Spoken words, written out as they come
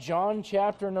John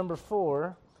chapter number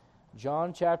 4.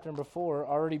 John chapter number 4.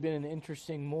 Already been an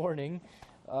interesting morning.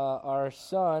 Our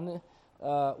son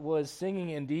was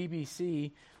singing in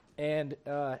DBC and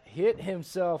hit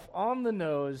himself on the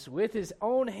nose with his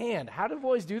own hand. How do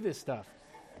boys do this stuff?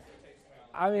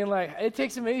 I mean, it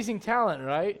takes amazing talent,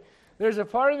 right? There's a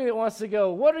part of me that wants to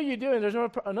go, what are you doing? There's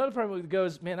another part of me that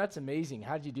goes, man, that's amazing.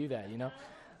 How'd you do that, you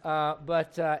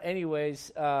know?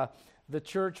 Anyways, the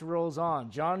church rolls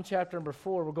on. John chapter number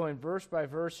 4, we're going verse by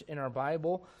verse in our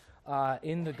Bible,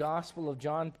 in the Gospel of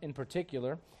John in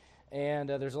particular. And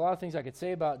there's a lot of things I could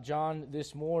say about John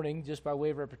this morning, just by way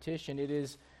of repetition.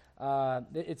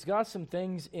 It's got some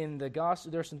things in the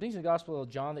Gospel. There's some things in the Gospel of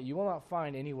John that you will not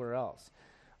find anywhere else.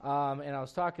 And I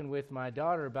was talking with my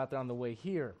daughter about that on the way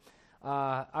here.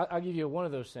 I'll give you one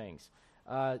of those things.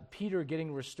 Peter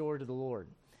getting restored to the Lord.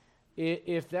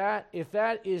 If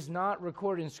that is not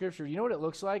recorded in Scripture, you know what it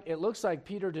looks like? It looks like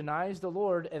Peter denies the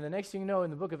Lord, and the next thing you know, in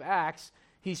the book of Acts,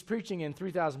 he's preaching and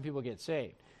 3,000 people get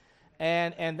saved.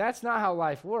 And that's not how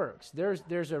life works.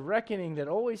 There's a reckoning that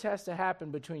always has to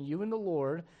happen between you and the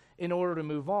Lord in order to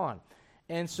move on.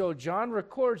 And so John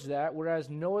records that, whereas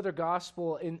no other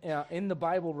gospel in the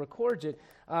Bible records it.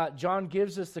 John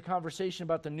gives us the conversation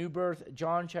about the new birth.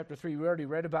 John chapter 3, we already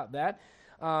read about that.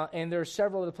 And there are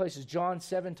several other places. John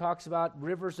 7 talks about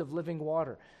rivers of living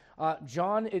water.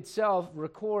 John itself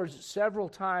records several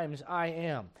times, I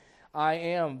am. I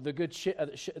am the good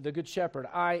shepherd.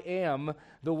 I am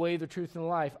the way, the truth, and the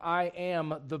life. I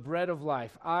am the bread of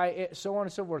life. So on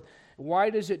and so forth. Why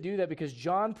does it do that? Because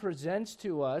John presents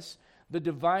to us the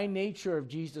divine nature of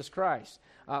Jesus Christ.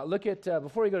 Look at,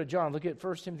 before we go to John, look at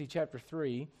 1 Timothy chapter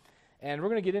 3. And we're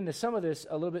going to get into some of this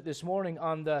a little bit this morning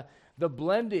on the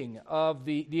blending of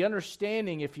the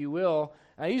understanding, if you will.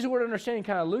 I use the word understanding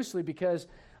kind of loosely because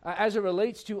as it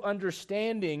relates to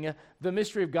understanding the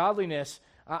mystery of godliness,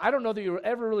 I don't know that you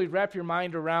ever really wrap your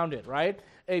mind around it, right?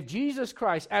 If Jesus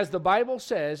Christ, as the Bible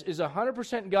says, is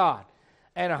 100% God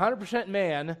and 100%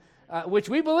 man, which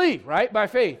we believe, right, by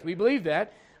faith. We believe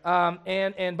that.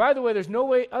 And by the way, there's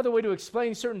no other way to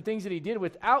explain certain things that he did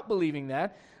without believing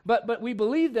that. But we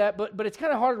believe that, but it's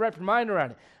kind of hard to wrap your mind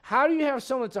around it. How do you have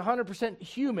someone that's 100%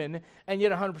 human and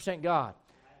yet 100% God?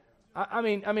 I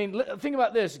mean, think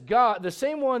about this. God, the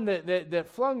same one that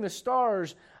flung the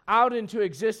stars out into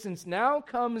existence, now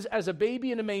comes as a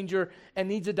baby in a manger and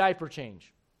needs a diaper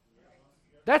change.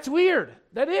 That's weird.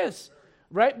 That is.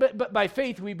 Right? But by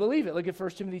faith we believe it. Look at 1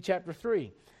 Timothy chapter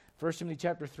 3. 1 Timothy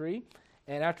chapter 3.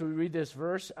 And after we read this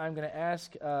verse, I'm going to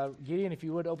ask Gideon, if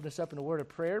you would, open us up in a word of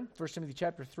prayer. 1 Timothy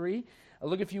chapter 3.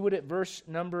 Look, if you would, at verse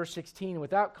number 16.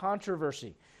 Without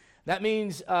controversy. That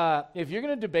means if you're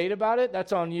going to debate about it,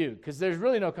 that's on you, because there's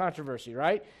really no controversy,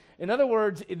 right? In other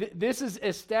words, this is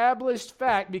established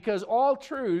fact because all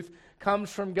truth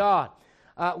comes from God.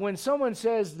 When someone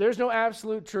says there's no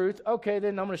absolute truth, okay,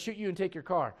 then I'm going to shoot you and take your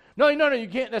car. No, you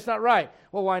can't. That's not right.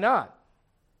 Well, why not?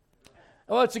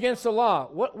 Well, it's against the law.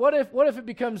 What if it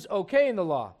becomes okay in the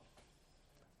law?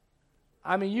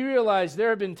 I mean, you realize there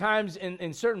have been times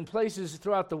in certain places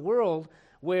throughout the world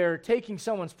where taking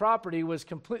someone's property was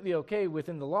completely okay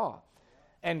within the law,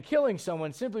 and killing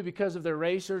someone simply because of their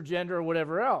race or gender or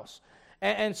whatever else.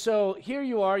 And so here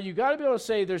you are. You got to be able to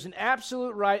say there's an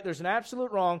absolute right, there's an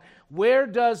absolute wrong. Where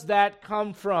does that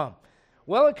come from?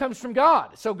 Well, it comes from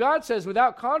God. So God says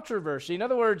without controversy. In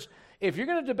other words, if you're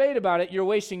going to debate about it, you're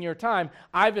wasting your time.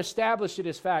 I've established it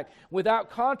as fact. Without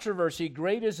controversy,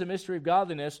 great is the mystery of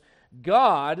godliness.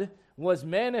 God was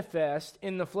manifest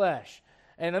in the flesh.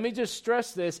 And let me just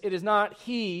stress this. It is not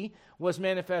he was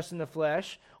manifest in the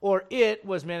flesh, or it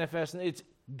was manifest. It's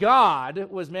God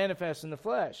was manifest in the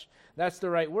flesh. That's the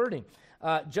right wording.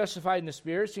 Justified in the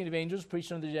Spirit, seen of angels,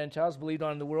 preached unto the Gentiles, believed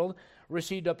on in the world,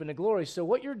 received up into glory. So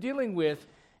what you're dealing with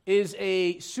is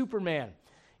a Superman.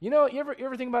 You know, you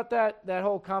ever think about that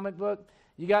whole comic book?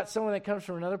 You got someone that comes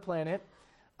from another planet.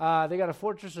 They got a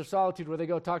fortress of solitude where they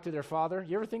go talk to their father.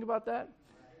 You ever think about that?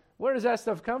 Where does that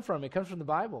stuff come from? It comes from the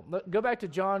Bible. Go back to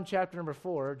John chapter number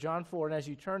 4, John 4, and as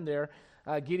you turn there,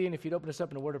 Gideon, if you'd open us up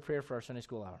in a word of prayer for our Sunday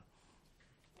school hour.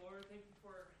 Lord, thank you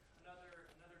for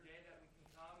another day that we can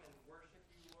come and worship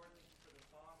you, Lord. Thank you for the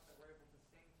songs that we're able to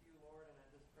sing to you, Lord, and I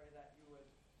just pray that you would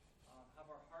have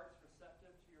our hearts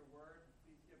receptive to your word.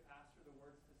 Please give Pastor the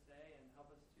words to say and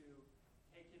help us to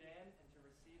take it in and to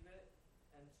receive it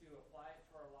and to apply it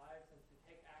to our lives and to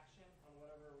take action on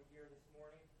whatever we hear this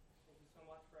morning. Thank you so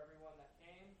much for everyone that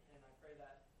came, and I pray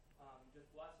that just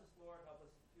bless us, Lord. Help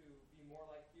us to be more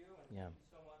like you, and thank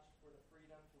you so much for the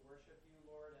freedom to worship you,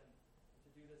 Lord, and to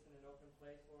do this in an open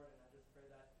place, Lord. And I just pray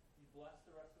that you bless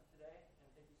the rest of today, and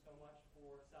thank you so much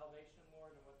for salvation,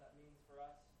 Lord, and what that means for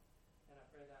us.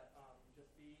 pray that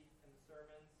just be in the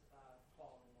sermons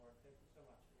following, Lord. Thank you so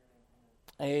much.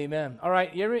 In your name, Amen. amen. All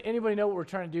right, anybody know what we're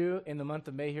trying to do in the month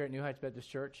of May here at New Heights Baptist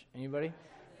Church? Anybody?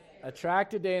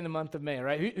 Attract a day in the month of May,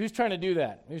 right? Who's trying to do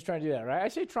that? Who's trying to do that, right? I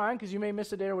say trying because you may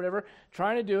miss a day or whatever.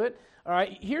 Trying to do it. All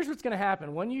right, here's what's going to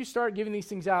happen. When you start giving these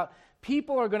things out,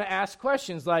 people are going to ask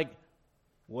questions like,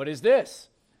 what is this?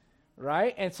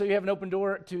 Right? And so you have an open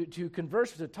door to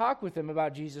converse, to talk with them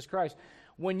about Jesus Christ.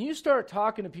 When you start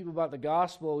talking to people about the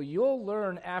gospel, you'll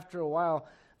learn after a while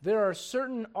there are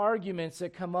certain arguments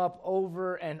that come up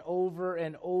over and over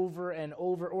and over and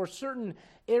over, or certain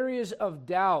areas of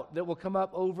doubt that will come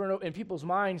up over and over in people's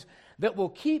minds that will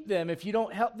keep them, if you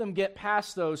don't help them get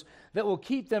past those, that will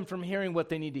keep them from hearing what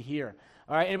they need to hear.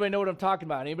 All right, anybody know what I'm talking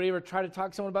about? Anybody ever try to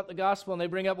talk to someone about the gospel and they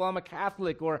bring up, well, I'm a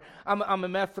Catholic, or I'm a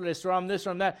Methodist, or I'm this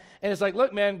or I'm that, and it's like,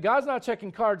 look, man, God's not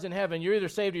checking cards in heaven. You're either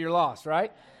saved or you're lost,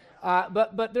 right?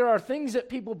 But there are things that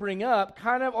people bring up,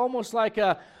 kind of almost like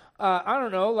I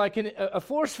don't know, like a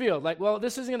force field. Like, well,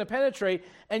 this isn't going to penetrate,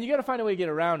 and you got to find a way to get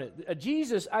around it.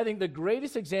 Jesus, I think, the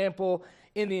greatest example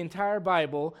in the entire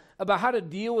Bible about how to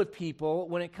deal with people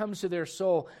when it comes to their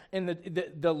soul and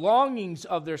the longings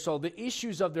of their soul, the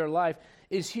issues of their life,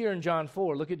 is here in John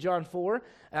 4. Look at John 4,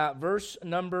 verse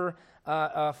number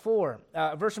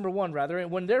 1, rather.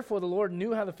 And when therefore the Lord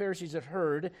knew how the Pharisees had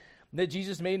heard that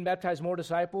Jesus made and baptized more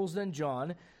disciples than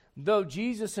John, though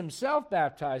Jesus himself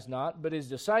baptized not, but his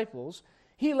disciples,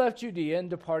 he left Judea and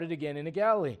departed again into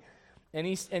Galilee. And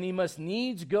he must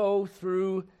needs go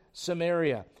through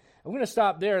Samaria. I'm going to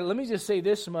stop there. Let me just say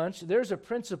this much. There's a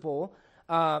principle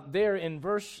there in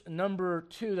verse number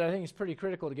 2 that I think is pretty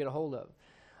critical to get a hold of.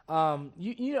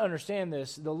 You need to understand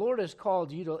this. The Lord has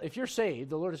called you to, if you're saved,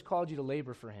 the Lord has called you to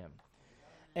labor for him.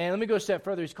 And let me go a step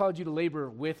further. He's called you to labor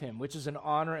with him, which is an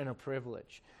honor and a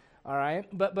privilege. All right?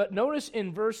 But notice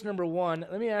in verse number 1,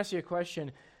 let me ask you a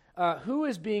question. Who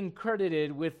is being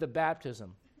credited with the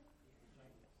baptism?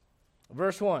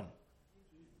 Verse 1.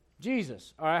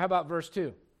 Jesus. All right, how about verse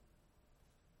 2?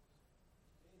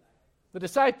 The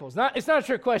disciples. It's not a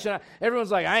trick question.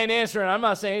 Everyone's like, I ain't answering. I'm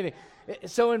not saying anything.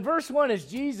 So in verse 1 is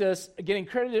Jesus getting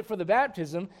credited for the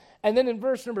baptism. And then in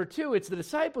verse number 2, it's the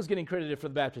disciples getting credited for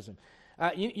the baptism.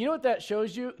 You know what that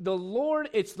shows you?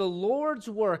 It's the Lord's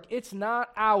work. It's not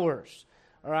ours.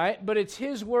 All right? But it's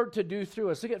his work to do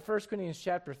through us. Look at 1 Corinthians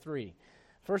chapter 3.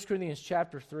 1 Corinthians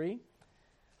chapter 3.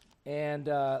 And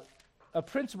a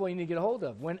principle you need to get a hold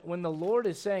of. When the Lord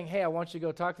is saying, hey, I want you to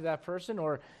go talk to that person,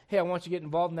 or hey, I want you to get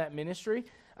involved in that ministry,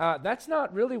 that's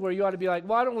not really where you ought to be like,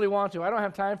 well, I don't really want to. I don't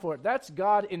have time for it. That's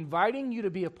God inviting you to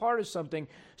be a part of something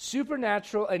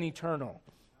supernatural and eternal.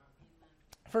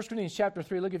 1 Corinthians chapter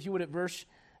 3, look if you would at verse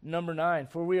number 9.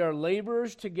 For we are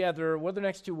laborers together, what are the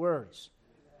next two words?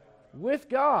 With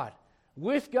God.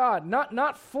 With God.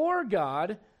 Not for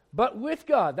God, but with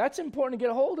God. That's important to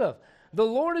get a hold of. The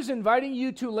Lord is inviting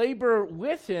you to labor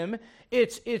with him.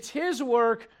 It's his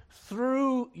work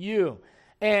through you.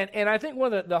 And I think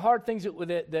one of the hard things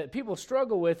that people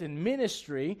struggle with in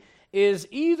ministry is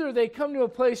either they come to a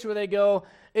place where they go,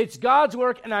 it's God's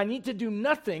work and I need to do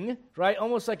nothing, right?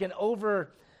 Almost like an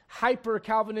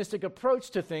hyper-Calvinistic approach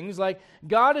to things, like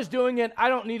God is doing it, I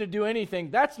don't need to do anything.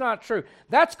 That's not true.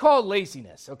 That's called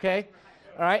laziness, okay?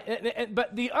 All right?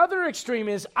 But the other extreme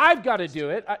is, I've got to do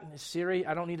it. Siri,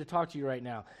 I don't need to talk to you right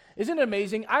now. Isn't it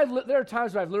amazing? There are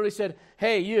times where I've literally said,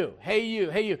 hey, you, hey, you,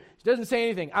 hey, you. She doesn't say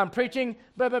anything. I'm preaching,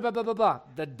 blah, blah, blah, blah, blah, blah.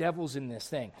 The devil's in this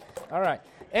thing. All right.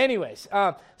 Anyways,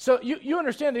 so you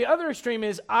understand the other extreme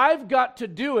is, I've got to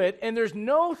do it, and there's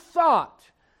no thought,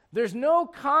 there's no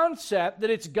concept that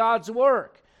it's God's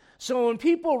work. So when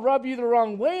people rub you the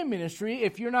wrong way in ministry,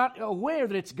 if you're not aware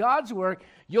that it's God's work,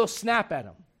 you'll snap at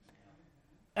them.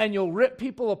 And you'll rip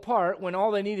people apart when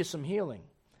all they need is some healing.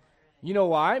 You know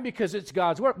why? Because it's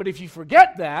God's work. But if you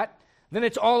forget that, then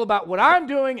it's all about what I'm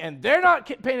doing, and they're not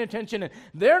paying attention, and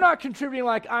they're not contributing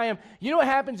like I am. You know what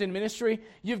happens in ministry?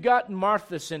 You've got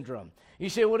Martha syndrome. You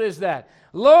say, what is that?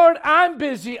 Lord, I'm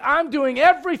busy. I'm doing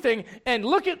everything. And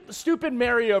look at stupid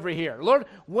Mary over here. Lord,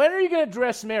 when are you going to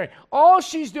address Mary? All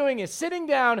she's doing is sitting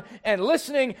down and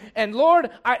listening. And Lord,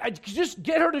 I just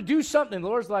get her to do something. And the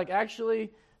Lord's like, actually,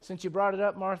 since you brought it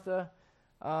up, Martha,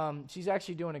 she's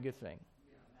actually doing a good thing.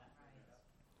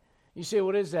 You say,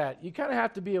 what is that? You kind of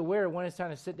have to be aware when it's time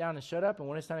to sit down and shut up and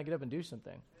when it's time to get up and do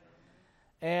something.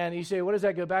 And you say, what does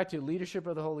that go back to? Leadership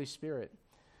of the Holy Spirit.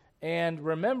 And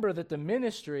remember that the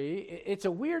ministry, it's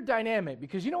a weird dynamic,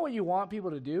 because you know what you want people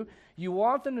to do? You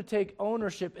want them to take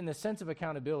ownership in the sense of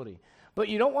accountability. But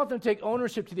you don't want them to take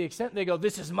ownership to the extent they go,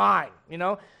 this is mine. You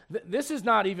know, this is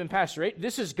not even Pastor 8.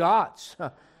 This is God's.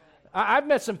 I've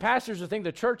met some pastors who think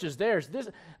the church is theirs.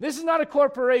 This is not a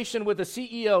corporation with a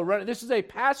CEO running. This is a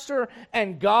pastor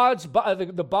and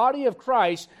the body of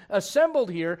Christ assembled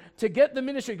here to get the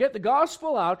ministry, get the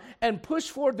gospel out, and push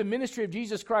forward the ministry of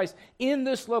Jesus Christ in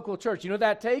this local church. You know what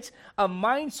that takes? A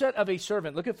mindset of a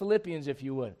servant. Look at Philippians, if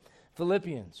you would.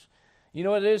 Philippians. You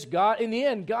know what it is? God, in the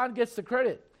end, God gets the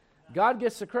credit. God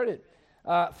gets the credit.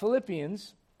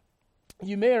 Philippians,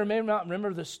 you may or may not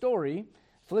remember the story.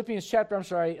 Philippians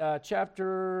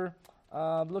chapter,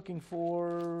 looking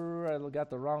for, I got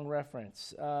the wrong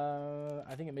reference.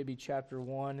 I think it may be chapter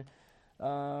 1.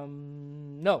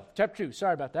 No, chapter 2,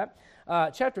 sorry about that.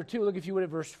 Chapter 2, look if you would at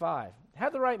verse 5.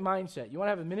 Have the right mindset. You want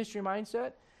to have a ministry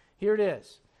mindset? Here it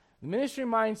is. The ministry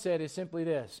mindset is simply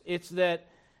this. It's that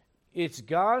it's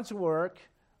God's work.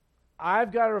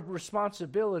 I've got a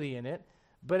responsibility in it,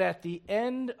 but at the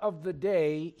end of the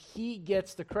day, He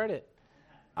gets the credit.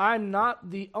 I'm not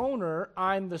the owner,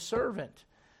 I'm the servant.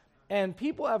 And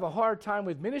people have a hard time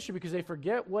with ministry because they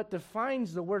forget what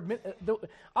defines the word.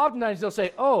 Oftentimes they'll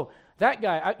say, oh, that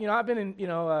guy, I've been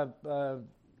in,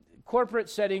 corporate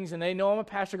settings and they know I'm a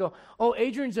pastor, go, oh,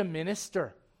 Adrian's a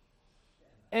minister.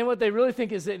 And what they really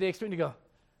think is that they expect me to go,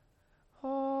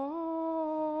 oh,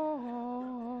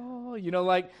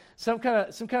 like some kind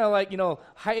of like,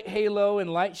 halo and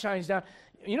light shines down.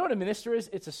 You know what a minister is?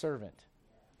 It's a servant.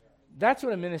 That's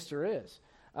what a minister is.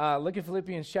 Look at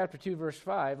Philippians chapter 2, verse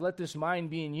 5. Let this mind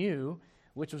be in you,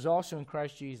 which was also in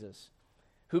Christ Jesus,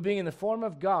 who being in the form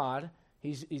of God,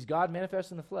 he's God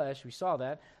manifest in the flesh, we saw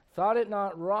that, thought it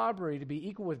not robbery to be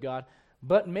equal with God,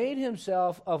 but made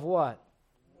himself of what?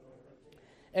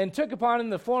 And took upon him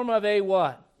the form of a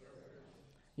what?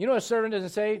 You know a servant doesn't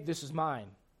say, this is mine.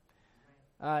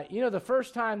 The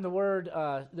first time the word,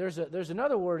 there's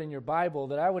another word in your Bible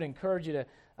that I would encourage you to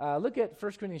look at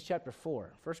 1 Corinthians chapter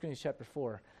 4. 1 Corinthians chapter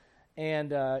 4.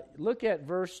 And look at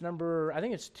verse number, I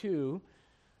think it's 2.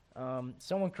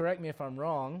 Someone correct me if I'm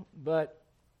wrong. But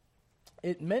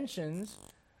it mentions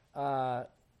that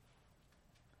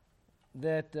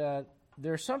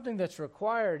there's something that's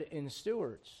required in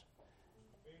stewards.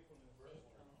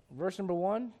 Verse number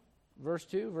 1, verse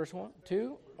 2, verse 1,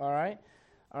 2. All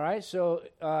right, so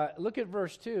look at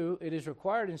verse 2. It is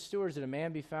required in stewards that a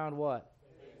man be found what?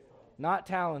 Not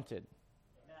talented.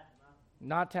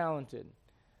 Not talented.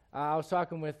 I was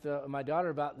talking with my daughter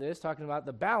about this, talking about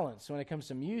the balance when it comes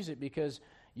to music, because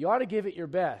you ought to give it your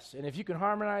best. And if you can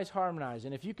harmonize, harmonize.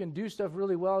 And if you can do stuff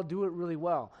really well, do it really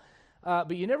well.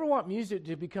 But you never want music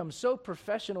to become so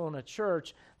professional in a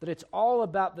church that it's all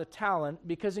about the talent,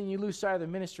 because then you lose sight of the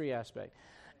ministry aspect.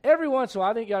 Every once in a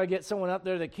while, I think you got to get someone up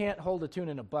there that can't hold a tune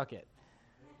in a bucket.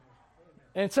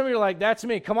 And some of you are like, that's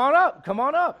me. Come on up. Come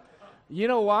on up. You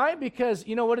know why? Because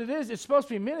you know what it is? It's supposed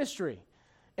to be ministry.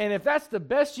 And if that's the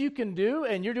best you can do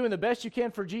and you're doing the best you can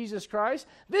for Jesus Christ,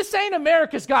 this ain't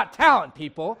America's Got Talent,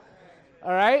 people.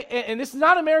 All right? And this is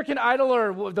not American Idol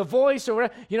or The Voice or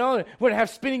whatever. We're going to have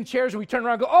spinning chairs and we turn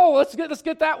around and go, oh, let's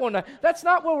get that one. That's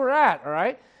not where we're at, all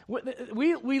right?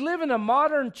 We live in a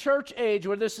modern church age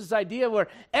where this is idea where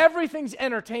everything's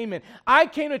entertainment. I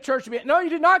came to church to be... No, you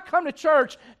did not come to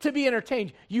church to be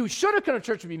entertained. You should have come to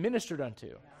church to be ministered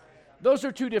unto. Those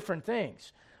are two different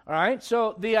things. All right?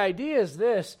 So the idea is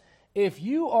this. If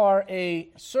you are a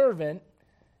servant,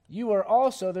 you are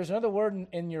also... There's another word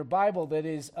in your Bible that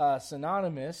is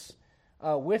synonymous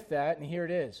with that, and here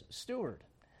it is, steward.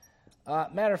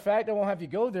 Matter of fact, I won't have you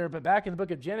go there, but back in the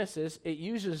book of Genesis, it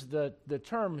uses the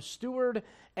term steward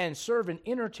and servant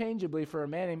interchangeably for a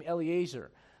man named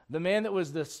Eliezer, the man that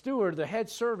was the steward, the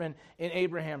head servant in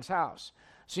Abraham's house.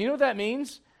 So you know what that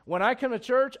means? When I come to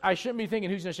church, I shouldn't be thinking,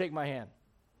 who's going to shake my hand?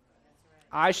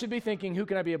 I should be thinking, who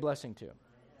can I be a blessing to?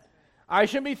 I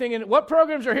shouldn't be thinking, what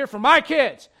programs are here for my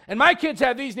kids? And my kids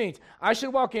have these needs. I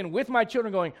should walk in with my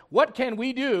children going, what can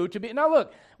we do to be... Now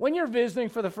look, when you're visiting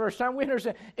for the first time, we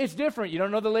understand it's different. You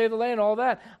don't know the lay of the land and all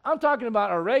that. I'm talking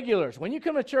about our regulars. When you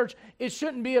come to church, it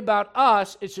shouldn't be about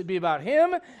us. It should be about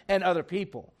Him and other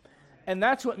people. And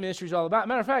that's what ministry is all about.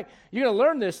 Matter of fact, you're going to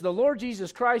learn this. The Lord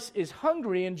Jesus Christ is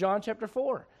hungry in John chapter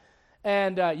 4.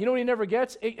 And you know what He never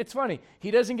gets? It's funny.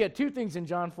 He doesn't get two things in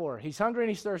John 4. He's hungry and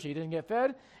he's thirsty. He doesn't get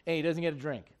fed and he doesn't get a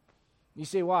drink. You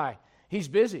say, why? He's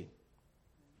busy.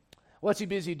 What's he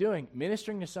busy doing?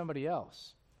 Ministering to somebody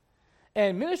else.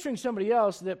 And ministering to somebody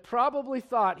else that probably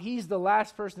thought he's the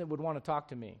last person that would want to talk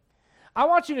to me. I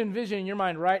want you to envision in your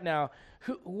mind right now,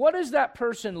 what does that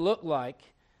person look like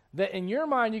that in your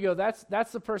mind you go,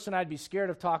 that's the person I'd be scared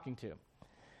of talking to.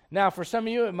 Now, for some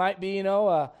of you, it might be,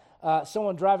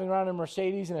 someone driving around in a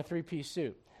Mercedes in a three-piece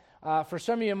suit. For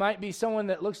some of you, it might be someone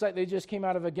that looks like they just came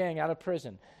out of a gang, out of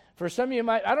prison. For some of you,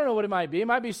 I don't know what it might be. It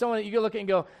might be someone that you can look at and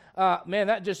go,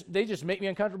 man, they just make me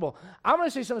uncomfortable. I'm going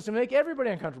to say something that's going to make everybody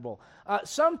uncomfortable.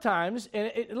 Sometimes,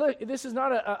 and look, this is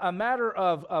not a matter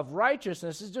of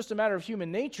righteousness. It's just a matter of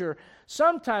human nature.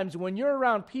 Sometimes when you're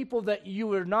around people that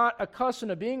you are not accustomed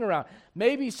to being around,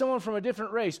 maybe someone from a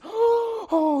different race,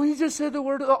 oh, he just said the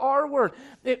R word.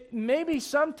 Maybe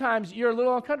sometimes you're a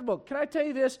little uncomfortable. Can I tell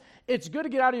you this? It's good to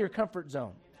get out of your comfort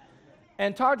zone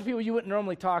and talk to people you wouldn't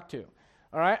normally talk to.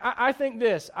 All right, I think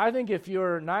this. I think if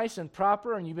you're nice and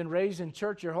proper and you've been raised in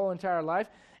church your whole entire life,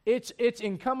 it's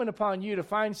incumbent upon you to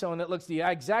find someone that looks the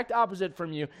exact opposite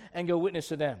from you and go witness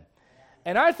to them.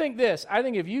 And I think this. I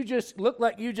think if you just look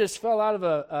like you just fell out of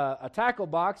a tackle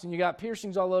box and you got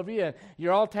piercings all over you and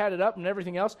you're all tatted up and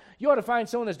everything else, you ought to find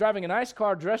someone that's driving a nice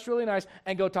car, dressed really nice,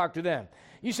 and go talk to them.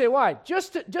 You say, why?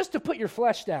 Just to put your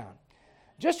flesh down.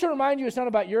 Just to remind you it's not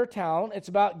about your talent. It's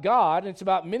about God, and it's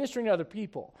about ministering to other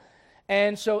people.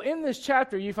 And so in this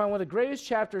chapter, you find one of the greatest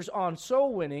chapters on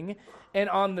soul winning and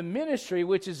on the ministry,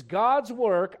 which is God's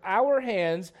work, our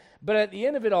hands, but at the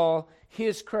end of it all,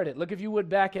 His credit. Look, if you would,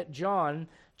 back at John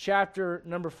chapter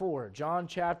number 4. John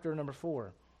chapter number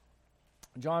 4.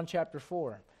 John chapter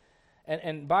 4.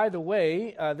 And by the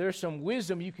way, there's some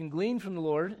wisdom you can glean from the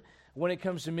Lord when it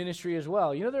comes to ministry as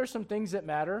well. You know, there are some things that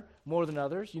matter more than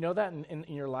others. You know that in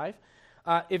your life.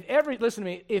 Listen to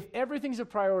me, if everything's a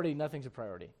priority, nothing's a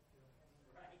priority.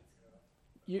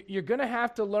 You're going to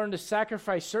have to learn to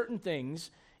sacrifice certain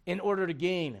things in order to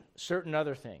gain certain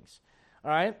other things.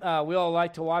 All right? We all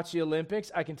like to watch the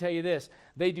Olympics. I can tell you this.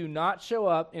 They do not show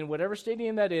up in whatever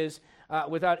stadium that is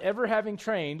without ever having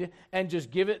trained and just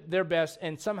give it their best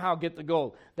and somehow get the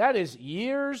gold. That is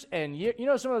years and years. You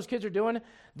know what some of those kids are doing?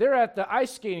 They're at the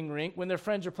ice skating rink when their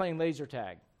friends are playing laser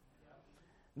tag.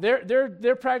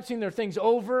 They're practicing their things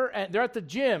over, and they're at the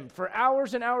gym for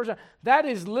hours and hours. That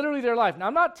is literally their life. Now,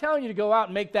 I'm not telling you to go out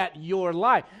and make that your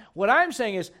life. What I'm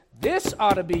saying is this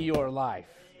ought to be your life.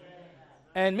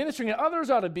 And ministering to others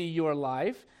ought to be your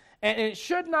life. And it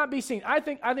should not be seen. I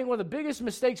think one of the biggest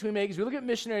mistakes we make is we look at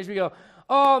missionaries, we go,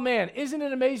 oh man, isn't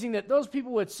it amazing that those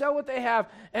people would sell what they have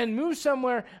and move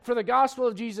somewhere for the gospel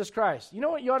of Jesus Christ? You know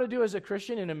what you ought to do as a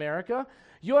Christian in America?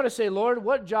 You ought to say, Lord,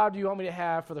 what job do you want me to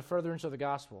have for the furtherance of the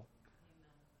gospel?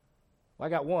 Well, I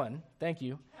got one. Thank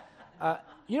you.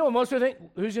 You know what most people think?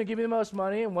 Who's going to give me the most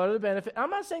money and what are the benefits? I'm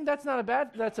not saying that's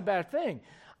a bad thing.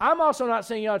 I'm also not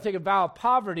saying you ought to take a vow of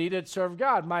poverty to serve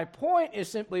God. My point is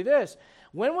simply this.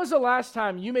 When was the last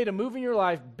time you made a move in your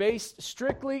life based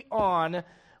strictly on,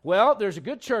 well, there's a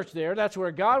good church there. That's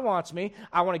where God wants me.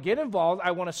 I want to get involved.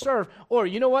 I want to serve. Or,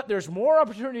 you know what? There's more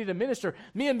opportunity to minister.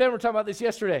 Me and Ben were talking about this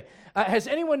yesterday. Has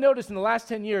anyone noticed in the last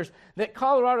 10 years that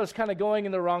Colorado is kind of going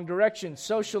in the wrong direction,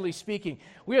 socially speaking?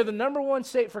 We are the number one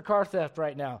state for car theft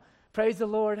right now. Praise the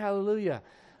Lord. Hallelujah.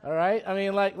 All right? I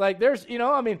mean, like there's, you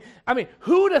know, I mean,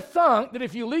 who'd have thunk that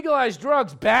if you legalize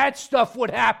drugs, bad stuff would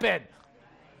happen?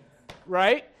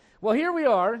 Right? Well, here we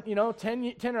are, you know,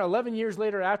 10 or 11 years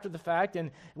later after the fact,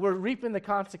 and we're reaping the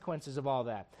consequences of all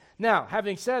that. Now,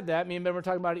 having said that, me and Ben were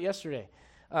talking about it yesterday.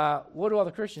 What do all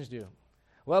the Christians do?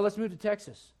 Well, let's move to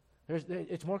Texas.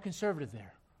 It's more conservative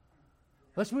there.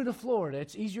 Let's move to Florida.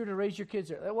 It's easier to raise your kids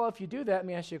there. Well, if you do that, let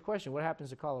me ask you a question. What happens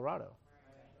to Colorado?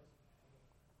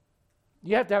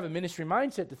 You have to have a ministry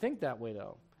mindset to think that way,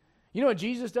 though. You know what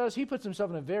Jesus does? He puts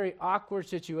himself in a very awkward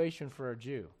situation for a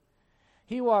Jew.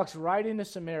 He walks right into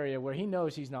Samaria where he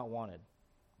knows he's not wanted.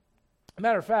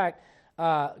 Matter of fact,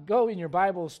 go in your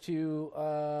Bibles to,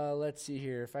 let's see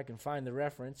here, if I can find the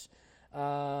reference.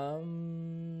 No,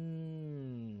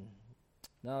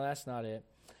 that's not it.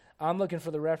 I'm looking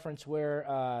for the reference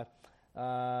where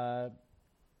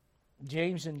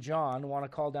James and John want to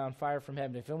call down fire from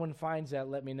heaven. If anyone finds that,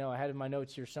 let me know. I had it in my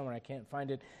notes here somewhere. I can't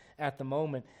find it at the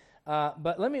moment.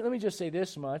 But let me just say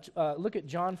this much. Look at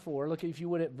John 4. Look, if you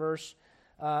would, at verse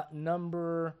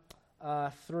number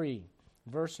 3.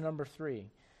 Verse number 3.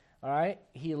 All right?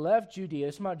 He left Judea,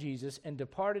 it's about Jesus, and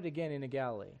departed again into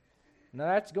Galilee. Now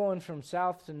that's going from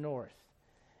south to north.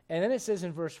 And then it says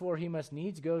in verse 4, he must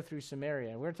needs go through Samaria.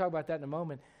 And we're going to talk about that in a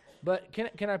moment. But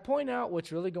can I point out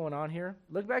what's really going on here?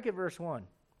 Look back at verse 1.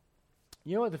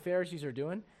 You know what the Pharisees are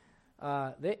doing?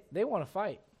 They want to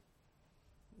fight.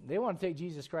 They want to take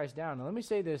Jesus Christ down. Now let me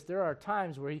say this. There are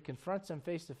times where he confronts them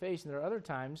face to face, and there are other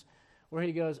times where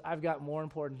he goes, I've got more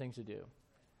important things to do.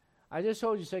 I just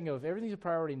told you a second ago, if everything's a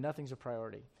priority, nothing's a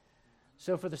priority.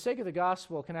 So for the sake of the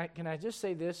gospel, can I just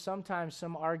say this? Sometimes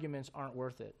some arguments aren't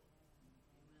worth it.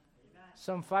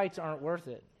 Some fights aren't worth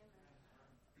it.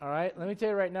 All right, let me tell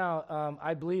you right now,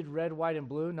 I bleed red, white, and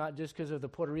blue, not just because of the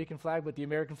Puerto Rican flag, but the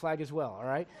American flag as well, all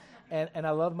right? And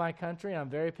I love my country, and I'm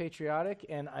very patriotic,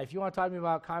 and if you want to talk to me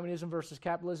about communism versus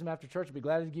capitalism after church, I'd be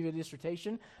glad to give you a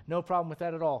dissertation. No problem with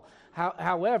that at all.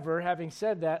 However, having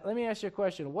said that, let me ask you a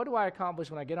question. What do I accomplish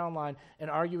when I get online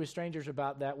and argue with strangers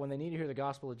about that when they need to hear the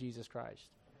gospel of Jesus Christ?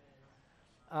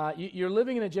 You're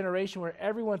living in a generation where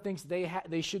everyone thinks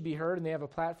they should be heard and they have a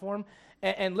platform.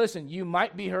 And listen, you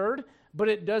might be heard, but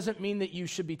it doesn't mean that you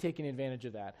should be taking advantage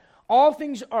of that. All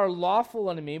things are lawful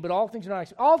unto me, but all things are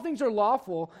not. All things are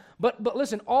lawful, but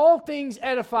listen, all things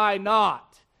edify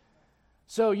not.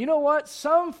 So you know what?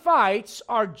 Some fights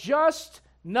are just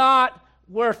not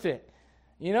worth it.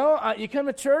 You know, you come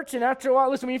to church, and after a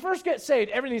while, listen, when you first get saved,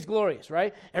 everything's glorious,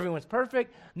 right? Everyone's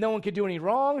perfect. No one could do any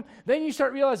wrong. Then you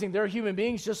start realizing they're human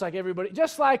beings just like everybody,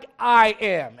 just like I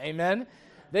am. Amen?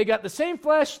 They got the same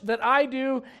flesh that I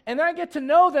do, and then I get to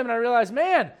know them, and I realize,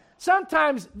 man,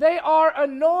 sometimes they are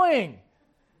annoying.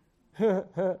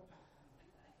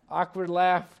 Awkward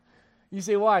laugh. You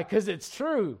say, why? Because it's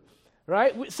true,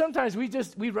 right? Sometimes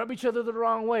we rub each other the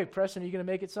wrong way. Preston, are you going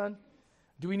to make it, son?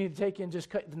 Do we need to take you and just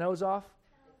cut the nose off?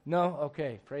 No?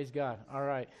 Okay, praise God. All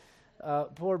right.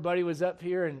 Poor buddy was up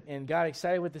here and got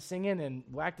excited with the singing and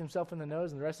whacked himself in the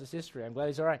nose, and the rest is history. I'm glad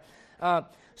he's all right.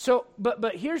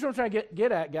 But here's what I'm trying to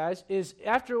get at, guys, is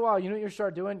after a while, you know what you'll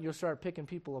start doing? You'll start picking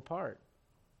people apart.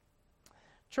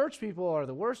 Church people are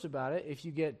the worst about it if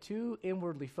you get too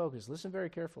inwardly focused. Listen very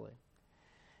carefully.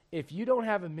 If you don't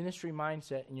have a ministry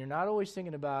mindset and you're not always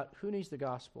thinking about who needs the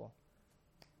gospel,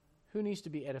 who needs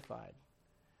to be edified,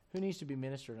 who needs to be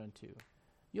ministered unto,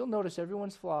 you'll notice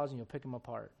everyone's flaws and you'll pick them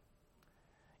apart.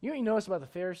 You know what you notice about the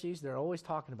Pharisees? They're always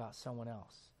talking about someone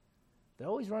else. They're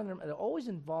always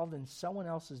involved in someone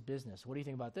else's business. What do you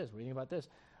think about this? What do you think about this?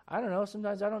 I don't know.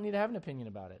 Sometimes I don't need to have an opinion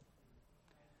about it.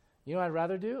 You know what I'd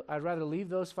rather do? I'd rather leave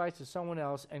those fights to someone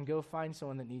else and go find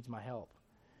someone that needs my help.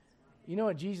 You know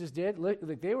what Jesus did? Look,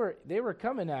 they were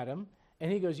coming at him,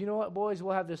 and he goes, you know what, boys,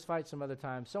 we'll have this fight some other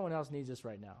time. Someone else needs this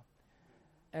right now.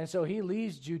 And so he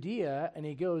leaves Judea, and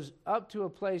he goes up to a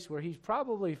place where he's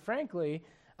probably, frankly,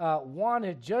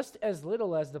 wanted just as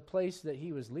little as the place that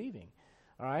he was leaving.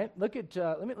 All right? Look at,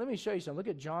 let me show you something. Look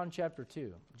at John chapter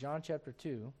 2. John chapter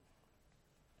 2.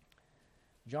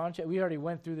 We already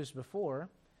went through this before.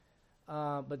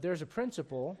 But there's a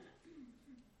principle.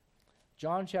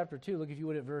 John chapter 2, look if you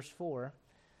would at verse 4.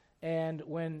 And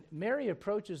when Mary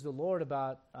approaches the Lord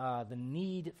about the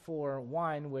need for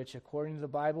wine, which according to the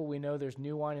Bible we know there's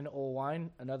new wine and old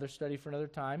wine, another study for another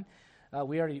time.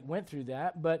 We already went through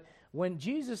that. But when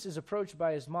Jesus is approached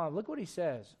by his mom, look what he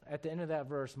says at the end of that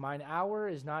verse. Mine hour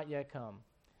is not yet come.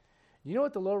 You know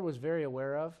what the Lord was very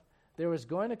aware of? There was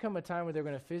going to come a time where they're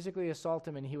going to physically assault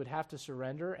him and he would have to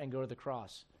surrender and go to the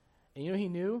cross. And you know he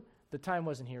knew? The time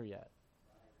wasn't here yet.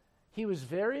 He was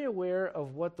very aware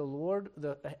of what the Lord,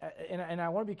 and I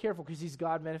want to be careful because he's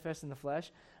God manifest in the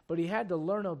flesh, but he had to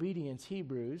learn obedience,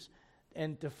 Hebrews,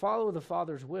 and to follow the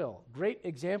Father's will. Great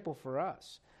example for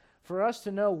us. For us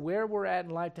to know where we're at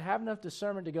in life, to have enough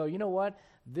discernment to go, you know what?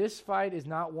 This fight is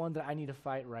not one that I need to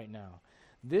fight right now.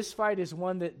 This fight is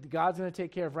one that God's going to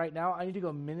take care of right now. I need to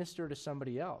go minister to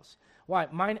somebody else. Why?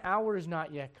 Mine hour is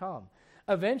not yet come.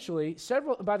 Eventually,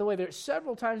 there's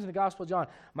several times in the Gospel of John,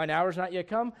 mine hour is not yet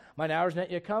come, mine hour is not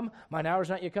yet come, mine hour is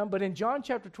not yet come. But in John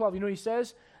chapter 12, you know what he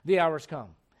says? The hour's come.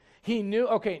 He knew,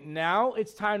 okay, now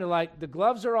it's time to the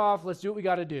gloves are off, let's do what we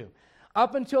got to do.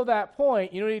 Up until that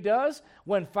point, you know what he does?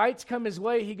 When fights come his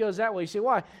way, he goes that way. You say,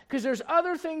 why? Because there's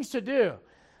other things to do.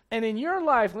 And in your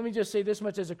life, let me just say this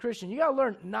much as a Christian, you got to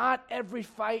learn not every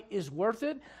fight is worth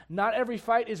it. Not every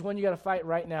fight is one you got to fight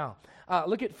right now.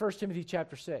 Look at 1 Timothy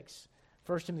chapter 6.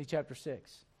 1 Timothy chapter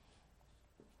 6.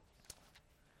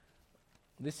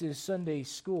 This is Sunday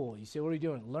school. You say, what are you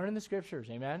doing? Learning the scriptures,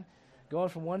 amen? Going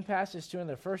from one passage to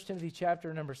another. 1 Timothy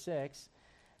chapter number 6.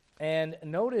 And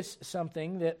notice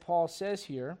something that Paul says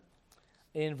here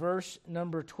in verse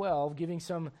number 12, giving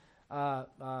some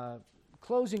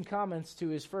closing comments to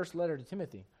his first letter to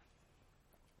Timothy.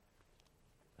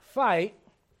 Fight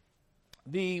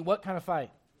what kind of fight?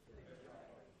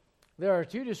 There are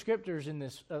two descriptors in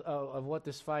this of what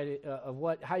this fight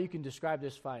how you can describe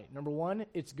this fight. Number one,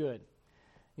 it's good.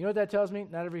 You know what that tells me?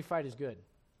 Not every fight is good.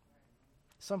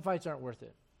 Some fights aren't worth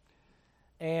it.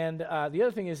 And the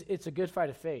other thing is, it's a good fight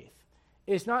of faith.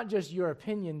 It's not just your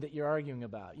opinion that you're arguing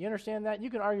about. You understand that? You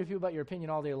can argue with people about your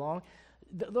opinion all day long.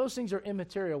 Those things are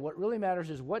immaterial. What really matters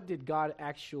is, what did God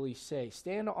actually say?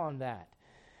 Stand on that.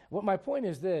 What my point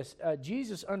is this: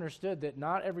 Jesus understood that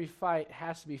not every fight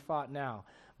has to be fought now.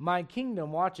 my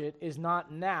kingdom, watch it, is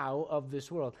not now of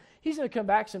this world. He's going to come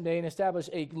back someday and establish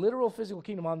a literal physical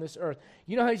kingdom on this earth.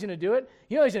 You know how he's going to do it?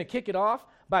 You know he's going to kick it off?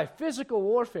 By physical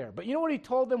warfare. But you know what he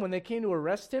told them when they came to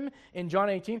arrest him in John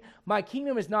 18? My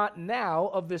kingdom is not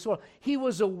now of this world. He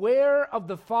was aware of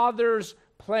the Father's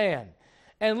plan.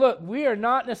 And look, we are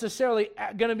not necessarily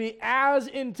going to be as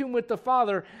in tune with the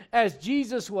Father as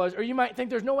Jesus was, or you might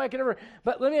think there's no way I could ever.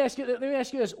 But let me ask you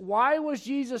this: why was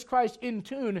Jesus Christ in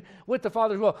tune with the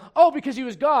Father's will? Oh, because he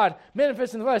was God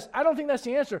manifest in the flesh. I don't think that's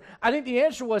the answer. I think the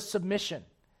answer was submission.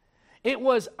 It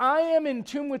was, I am in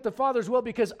tune with the Father's will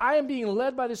because I am being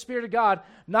led by the Spirit of God,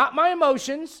 not my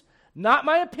emotions, not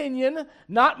my opinion,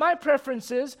 not my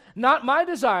preferences, not my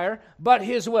desire, but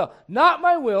his will. Not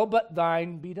my will, but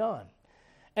thine be done.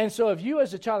 And so if you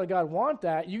as a child of God want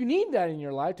that, you need that in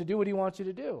your life to do what he wants you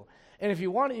to do. And if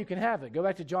you want it, you can have it. Go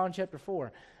back to John chapter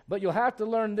 4. But you'll have to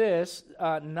learn this,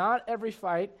 not every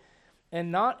fight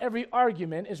and not every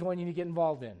argument is one you need to get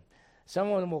involved in.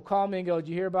 Someone will call me and go, did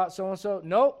you hear about so-and-so?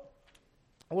 Nope.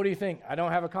 What do you think? I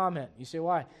don't have a comment. You say,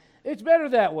 why? It's better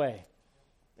that way.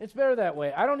 It's better that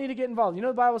way. I don't need to get involved. You know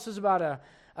the Bible says about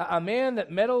a man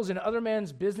that meddles in other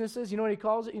man's businesses. You know what he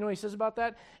calls it? You know what he says about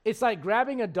that? It's like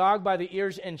grabbing a dog by the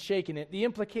ears and shaking it. The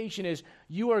implication is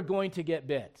you are going to get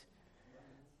bit.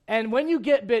 And when you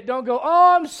get bit, don't go,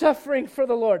 oh, I'm suffering for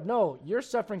the Lord. No, you're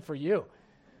suffering for you.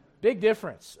 Big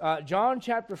difference. John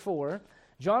chapter 4.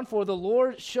 John 4, the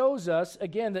Lord shows us,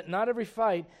 again, that not every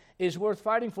fight is worth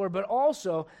fighting for, but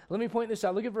also, let me point this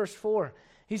out. Look at verse 4.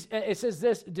 It says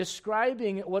this,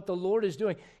 describing what the Lord is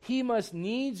doing. He must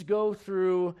needs go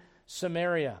through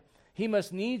Samaria. He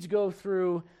must needs go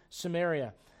through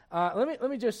Samaria. Let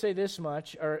me just say this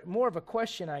much, or more of a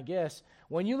question, I guess.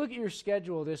 When you look at your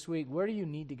schedule this week, where do you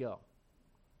need to go?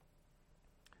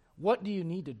 What do you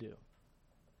need to do?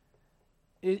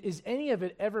 Is any of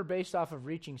it ever based off of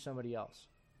reaching somebody else?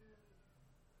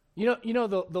 You know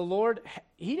the Lord,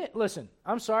 he didn't, listen,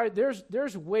 I'm sorry,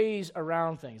 there's ways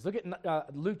around things. Look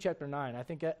at Luke chapter 9. I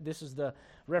think this is the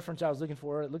reference I was looking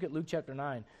for. Look at Luke chapter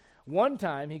 9. One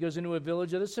time, he goes into a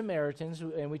village of the Samaritans,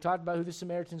 and we talked about who the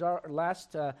Samaritans are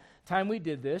last time we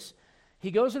did this.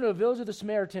 He goes into a village of the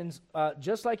Samaritans,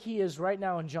 just like he is right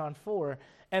now in John 4,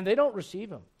 and they don't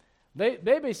receive him. They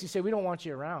basically say, we don't want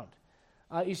you around.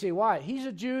 You say, why? He's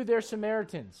a Jew, they're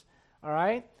Samaritans, all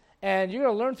right? And you're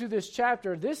going to learn through this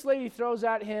chapter, this lady throws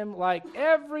at him like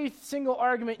every single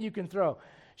argument you can throw.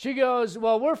 She goes,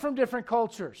 well, we're from different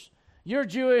cultures. You're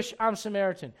Jewish, I'm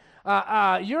Samaritan.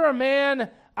 You're a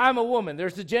man, I'm a woman.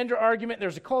 There's the gender argument.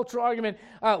 There's a cultural argument.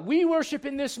 We worship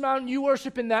in this mountain. You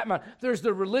worship in that mountain. There's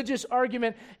the religious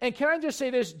argument. And can I just say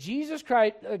this? Jesus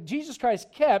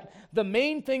Christ kept the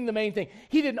main thing the main thing.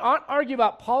 He did not argue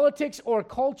about politics or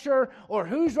culture or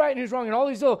who's right and who's wrong and all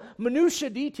these little minutia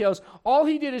details. All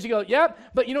he did is he go, yep,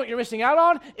 but you know what you're missing out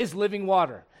on is living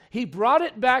water. He brought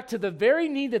it back to the very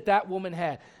need that woman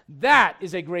had. That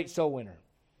is a great soul winner.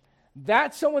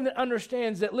 That's someone that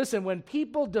understands that, listen, when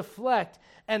people deflect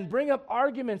and bring up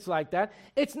arguments like that,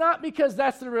 it's not because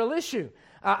that's the real issue.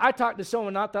 I talked to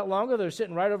someone not that long ago. They were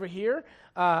sitting right over here,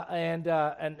 and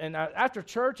after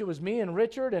church, it was me and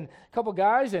Richard and a couple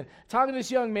guys, and talking to this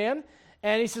young man,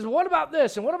 and he says, what about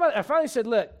this, and what about that? I finally said,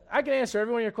 look, I can answer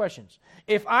every one of your questions.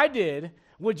 If I did,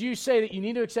 would you say that you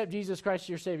need to accept Jesus Christ as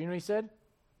your Savior? You know what he said?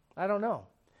 I don't know.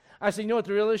 I said, you know what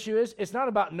the real issue is? It's not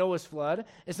about Noah's flood.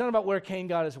 It's not about where Cain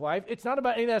got his wife. It's not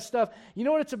about any of that stuff. You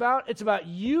know what it's about? It's about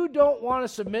you don't want to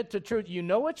submit to truth. You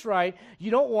know it's right.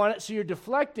 You don't want it, so you're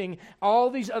deflecting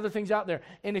all these other things out there.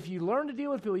 And if you learn to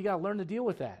deal with people, you got to learn to deal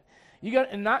with that. You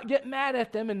got to not get mad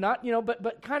at them and not,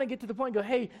 but kind of get to the point and go,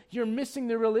 hey, you're missing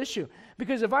the real issue.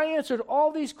 Because if I answered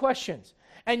all these questions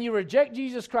and you reject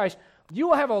Jesus Christ, you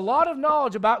will have a lot of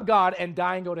knowledge about God and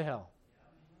die and go to hell.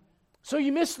 So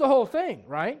you missed the whole thing,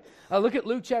 right? Look at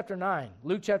Luke chapter 9.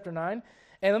 Luke chapter 9.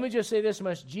 And let me just say this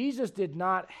much. Jesus did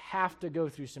not have to go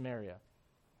through Samaria.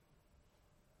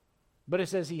 But it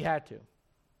says he had to.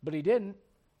 But he didn't.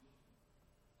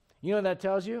 You know what that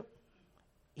tells you?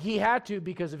 He had to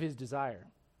because of his desire.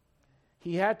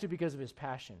 He had to because of his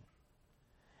passion.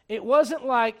 It wasn't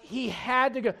like he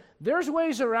had to go. There's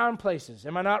ways around places.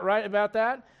 Am I not right about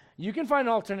that? You can find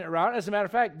an alternate route. As a matter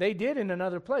of fact, they did in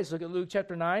another place. Look at Luke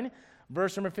chapter 9,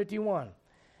 verse number 51.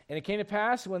 And it came to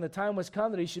pass when the time was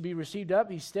come that he should be received up,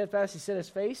 he steadfastly set his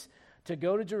face to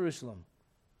go to Jerusalem,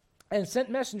 and sent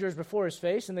messengers before his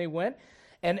face, and they went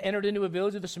and entered into a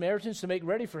village of the Samaritans to make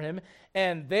ready for him,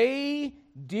 and they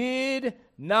did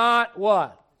not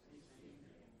what?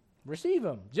 Receive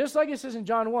him. Just like it says in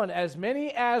John 1, as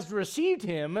many as received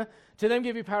him, to them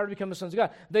give you power to become the sons of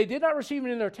God. They did not receive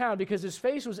him in their town because his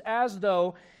face was as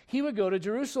though he would go to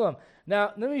Jerusalem.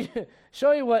 Now, let me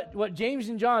show you what James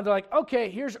and John, they're like, okay,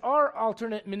 here's our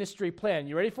alternate ministry plan.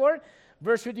 You ready for it?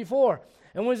 Verse 54.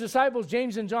 And when his disciples,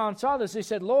 James and John, saw this, they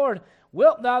said, Lord,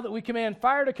 wilt thou that we command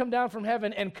fire to come down from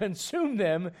heaven and consume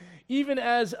them, even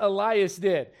as Elias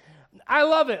did? I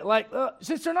love it. Like,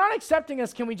 since they're not accepting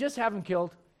us, can we just have them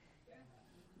killed?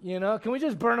 You know, can we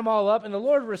just burn them all up? And the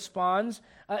Lord responds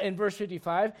in verse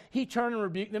 55. He turned and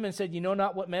rebuked them and said, you know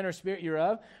not what manner of spirit you're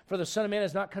of, for the Son of Man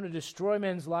has not come to destroy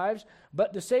men's lives,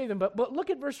 but to save them. But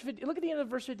look at verse 50, look at the end of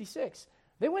verse 56.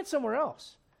 They went somewhere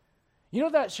else. You know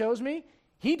what that shows me?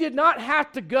 He did not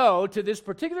have to go to this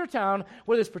particular town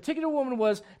where this particular woman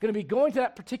was going to be going to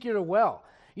that particular well.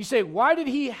 You say, why did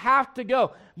he have to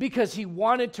go? Because he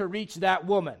wanted to reach that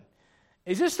woman.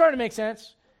 Is this starting to make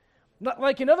sense?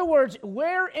 Like, in other words,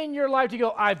 where in your life do you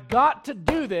go, I've got to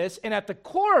do this, and at the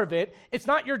core of it, it's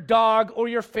not your dog or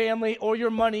your family or your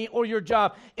money or your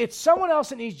job. It's someone else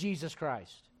that needs Jesus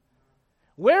Christ.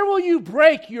 Where will you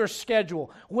break your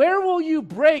schedule? Where will you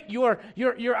break your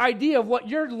idea of what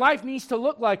your life needs to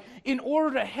look like in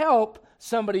order to help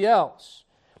somebody else?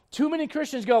 Too many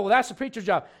Christians go, well, that's the preacher's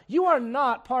job. You are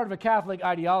not part of a Catholic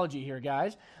ideology here,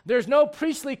 guys. There's no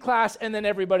priestly class and then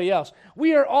everybody else.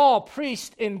 We are all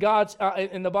priests in God's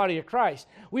in the body of Christ.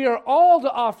 We are all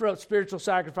to offer up spiritual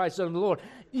sacrifices unto the Lord.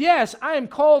 Yes, I am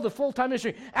called to full-time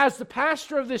ministry as the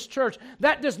pastor of this church.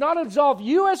 That does not absolve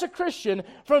you as a Christian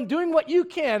from doing what you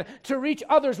can to reach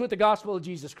others with the gospel of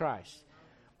Jesus Christ.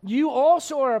 You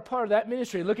also are a part of that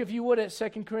ministry. Look, if you would, at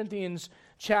 2 Corinthians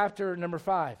chapter number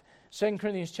 5. 2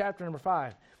 Corinthians chapter number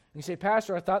 5. You say,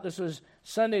 Pastor, I thought this was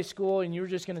Sunday school and you were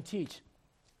just going to teach.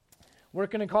 We're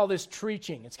going to call this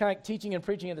treaching. It's kind of like teaching and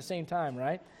preaching at the same time,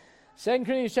 right? 2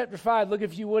 Corinthians chapter 5, look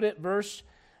if you would at verse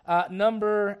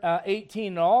number 18.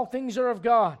 And all things are of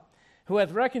God, who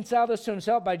hath reconciled us to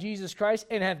himself by Jesus Christ,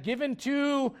 and hath given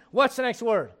to, what's the next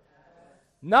word?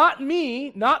 Not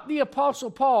me, not the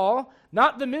Apostle Paul,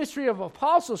 not the ministry of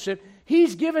apostleship.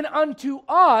 He's given unto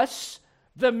us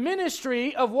the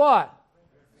ministry of what?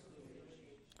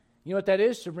 You know what that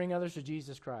is? To bring others to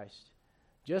Jesus Christ.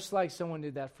 Just like someone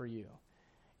did that for you.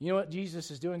 You know what Jesus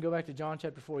is doing? Go back to John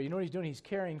chapter 4. You know what he's doing? He's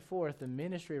carrying forth the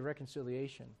ministry of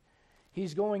reconciliation.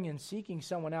 He's going and seeking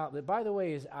someone out that, by the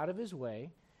way, is out of his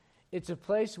way. It's a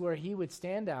place where he would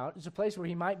stand out. It's a place where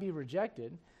he might be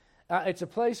rejected. It's a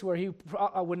place where he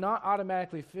would not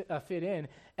automatically fit in.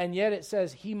 And yet it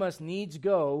says he must needs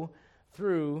go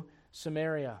through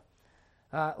Samaria.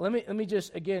 Let me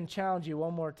just, again, challenge you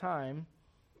one more time.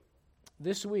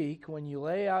 This week, when you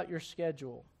lay out your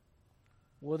schedule,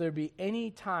 will there be any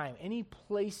time, any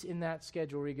place in that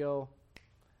schedule where you go,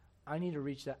 I need to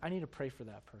reach that, I need to pray for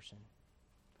that person.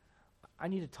 I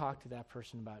need to talk to that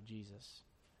person about Jesus.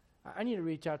 I need to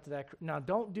reach out to that. Now,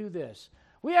 don't do this.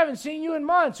 We haven't seen you in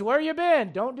months. Where you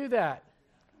been? Don't do that.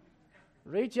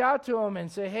 Reach out to them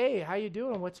and say, hey, how you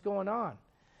doing? What's going on?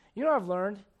 You know what I've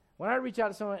learned? When I reach out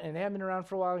to someone and they haven't been around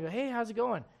for a while and go, hey, how's it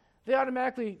going? They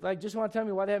automatically just want to tell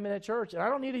me why they haven't been at church. And I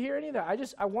don't need to hear any of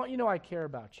that. I want you to know I care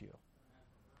about you.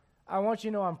 I want you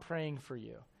to know I'm praying for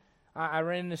you. I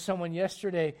ran into someone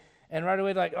yesterday, and right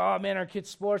away, like, oh, man, our kids'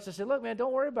 sports. I said, look, man,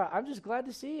 don't worry about it. I'm just glad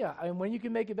to see you. And when you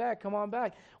can make it back, come on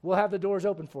back. We'll have the doors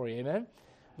open for you, amen?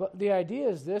 But the idea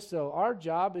is this, though. Our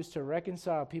job is to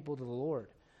reconcile people to the Lord.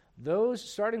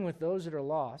 Starting with those that are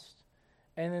lost,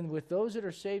 and then with those that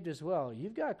are saved as well.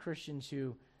 You've got Christians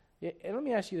who, and let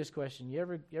me ask you this question.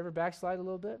 You ever backslide a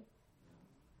little bit?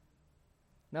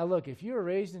 Now, look, if you were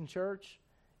raised in church,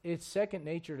 it's second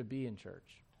nature to be in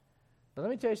church. But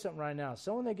let me tell you something right now.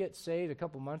 Someone that gets saved a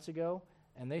couple months ago,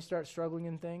 and they start struggling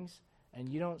in things, and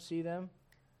you don't see them,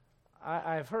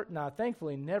 I've heard, now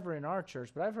thankfully never in our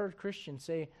church, but I've heard Christians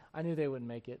say, I knew they wouldn't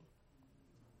make it.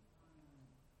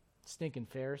 Stinking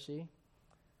Pharisee.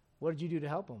 What did you do to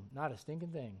help them? Not a stinking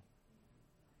thing.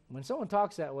 When someone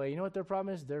talks that way, you know what their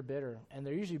problem is? They're bitter. And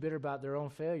they're usually bitter about their own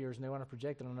failures, and they want to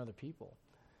project it on other people.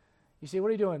 You say, what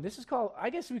are you doing? This is called, I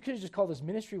guess we could just call this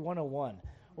Ministry 101,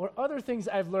 or other things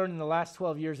I've learned in the last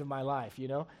 12 years of my life, you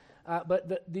know.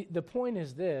 But the point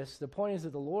is this. The point is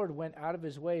that the Lord went out of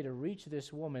his way to reach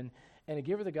this woman and to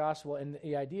give her the gospel. And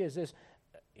the idea is this.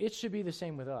 It should be the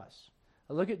same with us.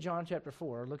 Look at John chapter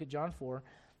 4. Look at John 4.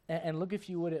 And look, if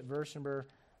you would, at verse number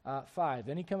 5.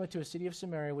 Then he cometh to a city of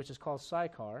Samaria, which is called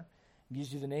Sychar.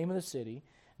 Gives you the name of the city.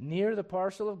 Near the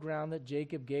parcel of ground that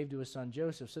Jacob gave to his son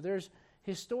Joseph. So there's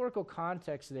historical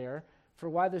context there for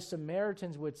why the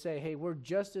Samaritans would say, hey, we're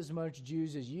just as much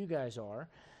Jews as you guys are.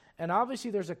 And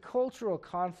obviously there's a cultural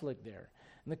conflict there.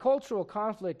 And the cultural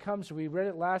conflict comes, we read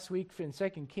it last week in 2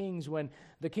 Kings, when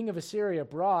the king of Assyria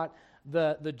brought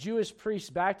the Jewish priests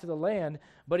back to the land,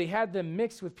 but he had them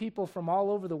mixed with people from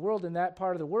all over the world in that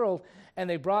part of the world, and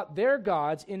they brought their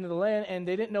gods into the land, and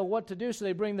they didn't know what to do, so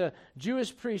they bring the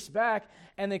Jewish priests back,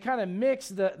 and they kind of mix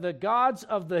the gods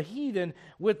of the heathen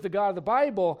with the God of the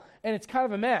Bible, and it's kind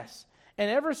of a mess. And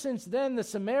ever since then, the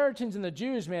Samaritans and the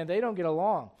Jews, man, they don't get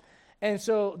along. And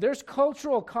so there's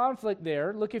cultural conflict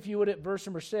there. Look, if you would, at verse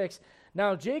number 6.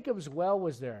 Now Jacob's well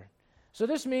was there. So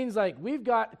this means, like, we've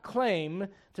got claim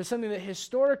to something that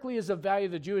historically is of value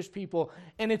to the Jewish people,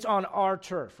 and it's on our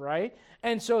turf, right?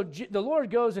 And so the Lord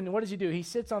goes, and what does he do? He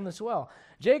sits on this well.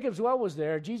 Jacob's well was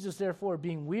there. Jesus, therefore,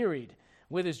 being wearied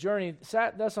with his journey,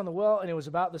 sat thus on the well, and it was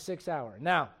about the 6th hour.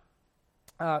 Now,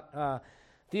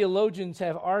 theologians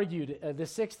have argued the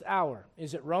 6th hour.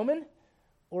 Is it Roman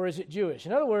or is it Jewish?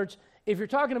 In other words, if you're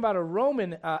talking about a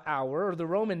Roman hour or the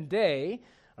Roman day,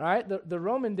 all right, the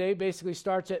Roman day basically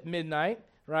starts at midnight,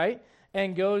 right,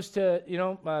 and goes to,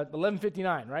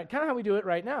 11:59, right? Kind of how we do it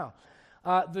right now.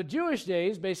 The Jewish day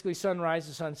is basically sunrise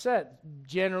to sunset,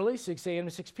 generally 6 a.m.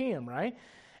 to 6 p.m., right?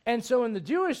 And so in the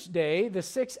Jewish day, the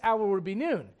 6th hour would be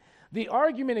noon. The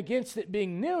argument against it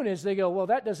being noon is they go, well,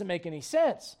 that doesn't make any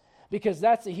sense because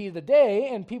that's the heat of the day,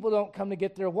 and people don't come to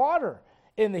get their water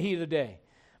in the heat of the day.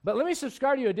 But let me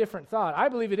subscribe to you a different thought. I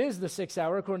believe it is the 6th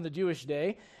hour according to the Jewish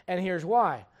day, and here's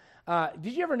why.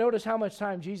 Did you ever notice how much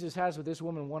time Jesus has with this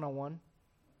woman one-on-one?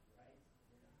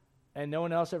 And no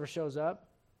one else ever shows up?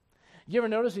 You ever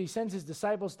notice that he sends his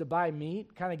disciples to buy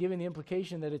meat, kind of giving the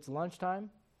implication that it's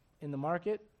lunchtime in the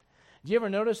market? Do you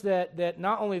ever notice that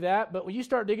not only that, but when you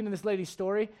start digging into this lady's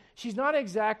story, she's not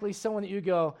exactly someone that you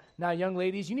go, now young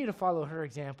ladies, you need to follow her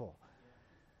example.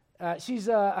 She's,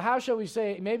 how shall we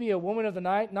say, maybe a woman of the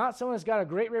night, not someone that's got a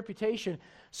great reputation.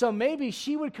 So maybe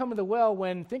she would come to the well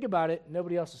when, think about it,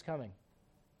 nobody else is coming.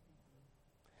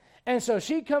 And so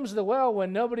she comes to the well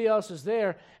when nobody else is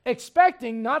there,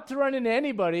 expecting not to run into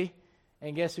anybody,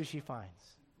 and guess who she finds?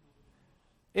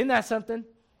 Isn't that something?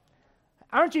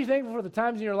 Aren't you thankful for the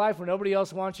times in your life where nobody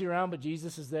else wants you around, but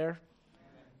Jesus is there,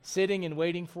 sitting and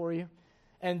waiting for you?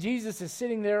 And Jesus is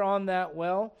sitting there on that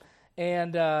well.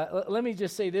 And let me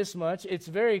just say this much. It's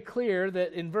very clear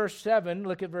that in verse 7,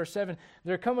 look at verse 7,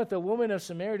 there cometh a woman of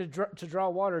Samaria to draw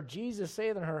water. Jesus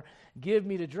saith unto her, give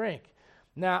me to drink.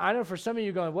 Now, I know for some of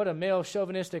you going, what a male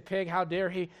chauvinistic pig, how dare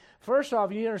he? First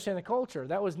off, you need to understand the culture.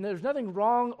 There's nothing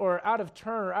wrong or out of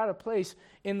turn or out of place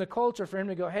in the culture for him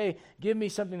to go, hey, give me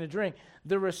something to drink.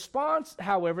 The response,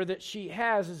 however, that she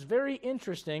has is very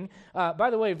interesting.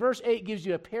 By the way, verse 8 gives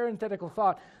you a parenthetical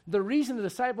thought. The reason the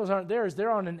disciples aren't there is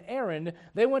they're on an errand.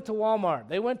 They went to Walmart.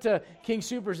 They went to King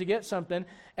Soopers to get something,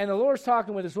 and the Lord's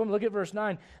talking with this woman. Look at verse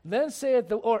 9. Then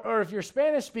saith or if you're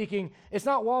Spanish speaking, it's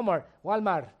not Walmart,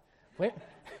 Walmart. Wait.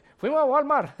 Fuimos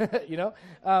a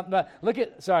Walmart, but look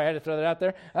at, sorry, I had to throw that out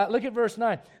there. Look at verse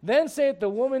 9. Then saith the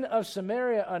woman of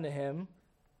Samaria unto him,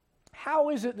 how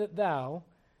is it that thou,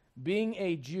 being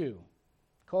a Jew,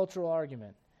 cultural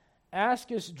argument,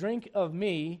 askest drink of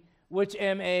me, which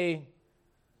am a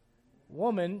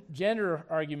woman, gender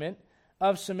argument,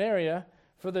 of Samaria,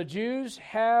 for the Jews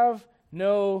have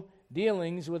no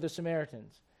dealings with the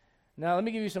Samaritans. Now, let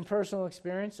me give you some personal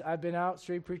experience. I've been out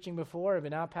street preaching before. I've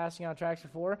been out passing out tracts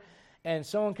before. And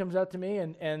someone comes up to me,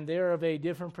 and they're of a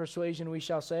different persuasion, we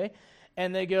shall say.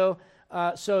 And they go,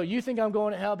 so you think I'm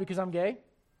going to hell because I'm gay?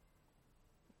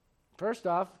 First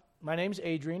off, my name's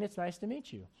Adrian. It's nice to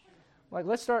meet you. Like,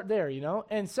 let's start there,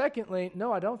 And secondly,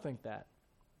 no, I don't think that.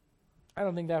 I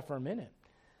don't think that for a minute.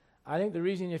 I think the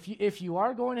reason, if you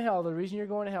are going to hell, the reason you're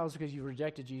going to hell is because you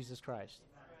rejected Jesus Christ.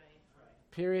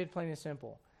 Right. Period, plain and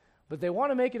simple. But they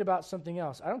want to make it about something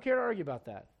else. I don't care to argue about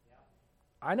that. Yeah.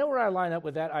 I know where I line up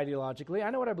with that ideologically. I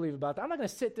know what I believe about that. I'm not going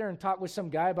to sit there and talk with some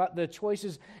guy about the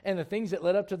choices and the things that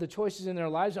led up to the choices in their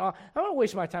lives. I'm not going to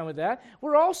waste my time with that.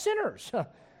 We're all sinners.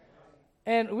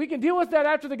 And we can deal with that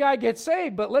after the guy gets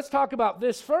saved, but let's talk about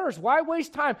this first. Why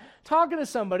waste time talking to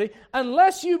somebody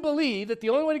unless you believe that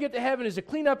the only way to get to heaven is to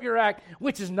clean up your act,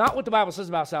 which is not what the Bible says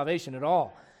about salvation at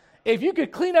all. If you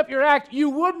could clean up your act, you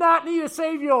would not need a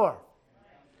Savior.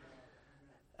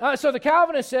 So the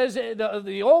Calvinist says,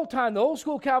 the old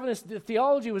school Calvinist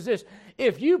theology was this: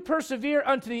 if you persevere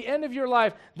unto the end of your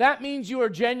life, that means you are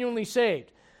genuinely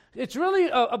saved. It's really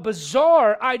a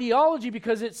bizarre ideology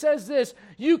because it says this: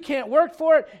 you can't work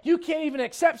for it, you can't even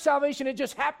accept salvation, it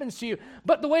just happens to you.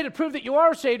 But the way to prove that you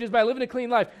are saved is by living a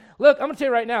clean life. Look, I'm going to tell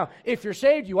you right now, if you're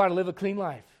saved, you ought to live a clean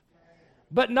life.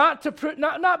 But not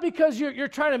because you're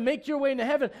trying to make your way into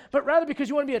heaven, but rather because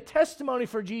you want to be a testimony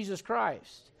for Jesus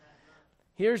Christ.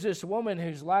 Here's this woman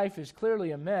whose life is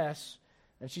clearly a mess.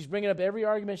 And she's bringing up every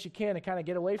argument she can to kind of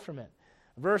get away from it.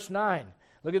 Verse 9,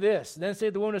 look at this. Then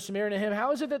said the woman of Samaria to him,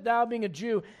 how is it that thou, being a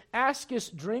Jew,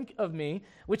 askest drink of me,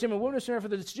 which am a woman of Samaria? For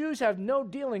the Jews have no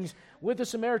dealings with the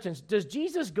Samaritans. Does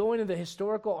Jesus go into the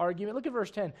historical argument? Look at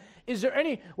verse 10. Is there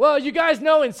any, well, you guys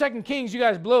know in 2 Kings you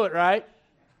guys blew it, right?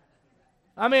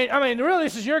 I mean, really,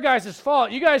 this is your guys'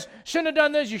 fault. You guys shouldn't have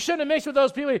done this. You shouldn't have mixed with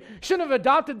those people. You shouldn't have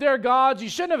adopted their gods. You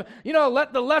shouldn't have,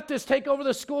 let the leftists take over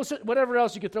the school, whatever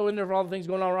else you could throw in there for all the things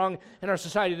going on wrong in our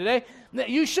society today.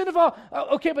 You should have all,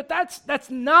 okay, but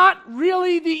that's not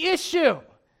really the issue.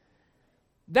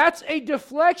 That's a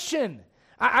deflection.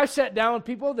 I sat down with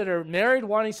people that are married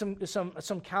wanting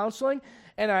some counseling,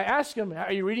 and I asked them,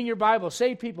 are you reading your Bible?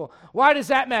 Saved people. Why does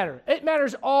that matter? It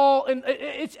matters all, and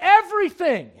it's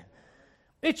everything.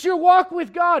 It's your walk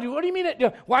with God. What do you mean?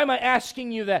 Why am I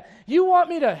asking you that? You want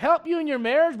me to help you in your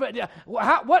marriage, but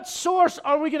what source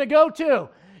are we going to go to?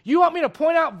 You want me to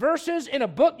point out verses in a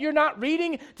book you're not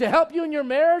reading to help you in your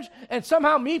marriage, and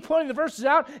somehow me pointing the verses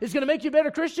out is going to make you a better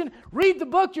Christian? Read the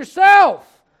book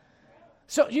yourself.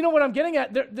 So you know what I'm getting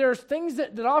at? There's things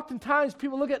that oftentimes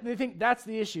people look at and they think that's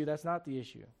the issue. That's not the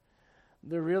issue.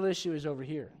 The real issue is over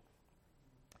here.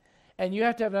 And you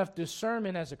have to have enough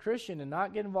discernment as a Christian and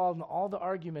not get involved in all the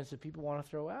arguments that people want to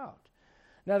throw out.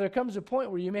 Now, there comes a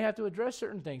point where you may have to address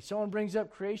certain things. Someone brings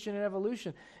up creation and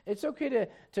evolution. It's okay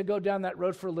to go down that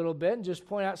road for a little bit and just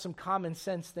point out some common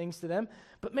sense things to them.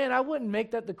 But, man, I wouldn't make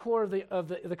that the core of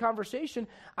the conversation.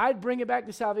 I'd bring it back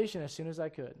to salvation as soon as I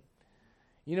could.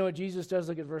 You know what Jesus does?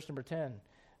 Look at verse number 10.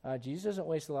 Jesus doesn't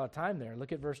waste a lot of time there.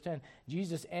 Look at verse 10.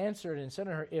 Jesus answered and said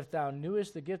to her, if thou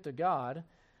knewest the gift of God,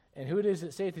 and who it is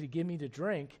that saith that he give me to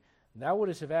drink, thou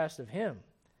wouldest have asked of him,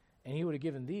 and he would have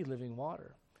given thee living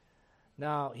water.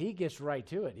 Now, he gets right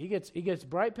to it. He gets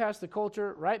right past the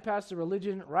culture, right past the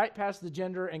religion, right past the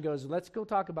gender, and goes, let's go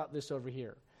talk about this over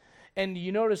here. And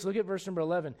you notice, look at verse number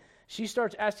 11. She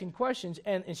starts asking questions,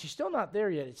 and she's still not there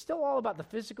yet. It's still all about the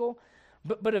physical.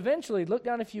 But eventually, look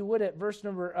down, if you would, at verse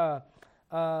number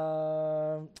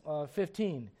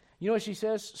 15. You know what she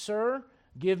says? Sir,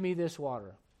 give me this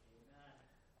water.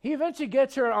 He eventually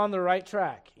gets her on the right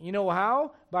track. You know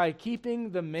how? By keeping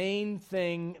the main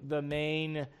thing the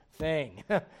main thing.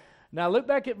 Now look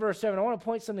back at verse 7. I want to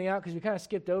point something out because we kind of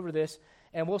skipped over this,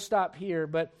 and we'll stop here.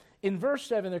 But in verse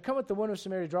 7, there cometh the woman of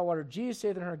Samaria to draw water. Jesus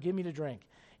saith unto her, give me to drink.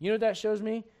 You know what that shows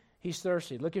me? He's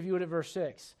thirsty. Look, if you would, at verse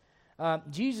 6.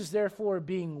 Jesus, therefore,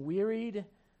 being wearied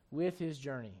with his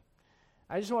journey.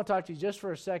 I just want to talk to you just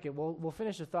for a second. We'll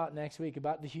finish the thought next week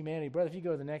about the humanity. Brother, if you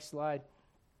go to the next slide.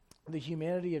 The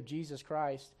humanity of Jesus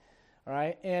Christ, all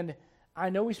right? And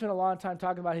I know we spent a lot of time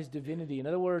talking about his divinity. In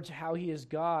other words, how he is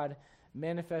God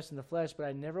manifest in the flesh, but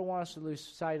I never want us to lose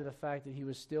sight of the fact that he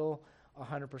was still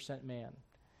 100% man.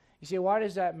 You say, why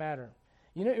does that matter?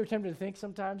 You know what you're tempted to think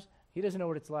sometimes? He doesn't know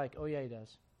what it's like. Oh, yeah, he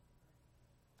does.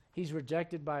 He's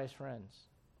rejected by his friends.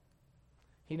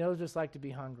 He knows what it's like to be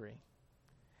hungry.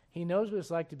 He knows what it's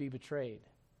like to be betrayed.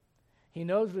 He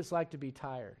knows what it's like to be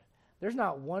tired. There's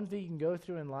not one thing you can go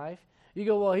through in life. You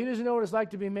go, well, he doesn't know what it's like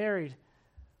to be married.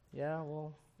 Yeah,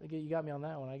 well, you got me on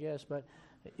that one, I guess. But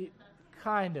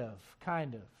kind of.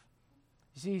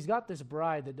 You see, he's got this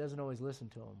bride that doesn't always listen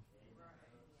to him.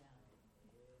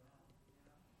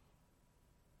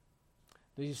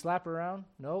 Does he slap her around?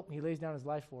 Nope, he lays down his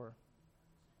life for her.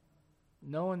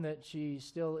 Knowing that she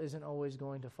still isn't always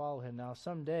going to follow him. Now,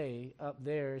 someday, up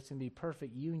there, it's going to be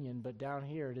perfect union, but down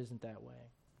here, it isn't that way.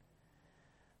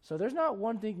 So there's not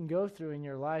one thing you can go through in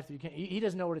your life that you can't. He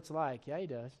doesn't know what it's like. Yeah, he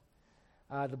does.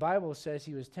 The Bible says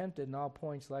he was tempted in all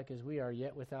points like as we are,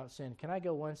 yet without sin. Can I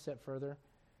go one step further?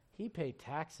 He paid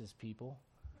taxes, people.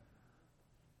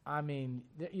 I mean,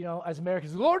 as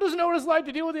Americans, the Lord doesn't know what it's like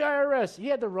to deal with the IRS. He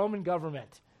had the Roman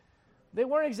government. They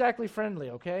weren't exactly friendly,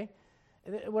 okay?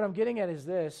 What I'm getting at is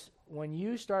this. When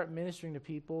you start ministering to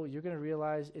people, you're going to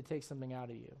realize it takes something out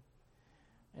of you.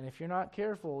 And if you're not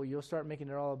careful, you'll start making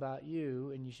it all about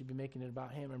you, and you should be making it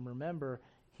about him. And remember,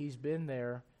 he's been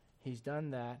there. He's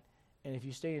done that. And if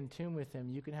you stay in tune with him,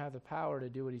 you can have the power to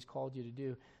do what he's called you to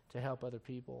do to help other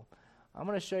people. I'm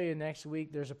going to show you next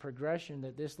week there's a progression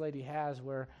that this lady has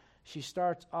where she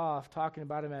starts off talking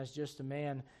about him as just a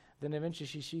man. Then eventually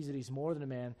she sees that he's more than a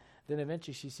man. Then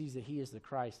eventually she sees that he is the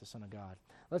Christ, the Son of God.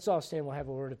 Let's all stand. We'll have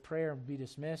a word of prayer and be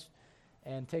dismissed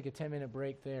and take a 10-minute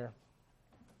break there.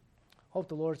 Hope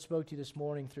the Lord spoke to you this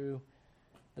morning through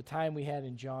the time we had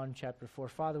in John chapter 4.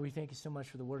 Father, we thank you so much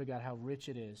for the Word of God, how rich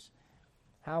it is,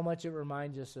 how much it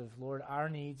reminds us of, Lord, our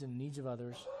needs and the needs of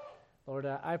others. Lord,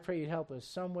 I pray you'd help us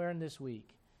somewhere in this week,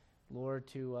 Lord,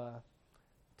 to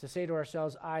say to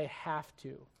ourselves, I have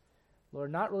to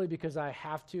Lord, not really because I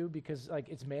have to, because like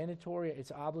it's mandatory,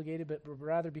 it's obligated, but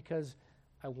rather because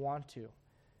I want to.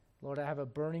 Lord, I have a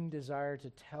burning desire to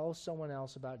tell someone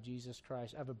else about Jesus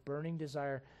Christ. I have a burning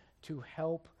desire to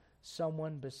help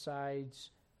someone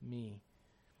besides me.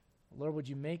 Lord, would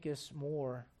you make us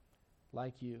more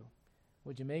like you?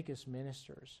 Would you make us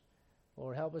ministers?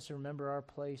 Lord, help us to remember our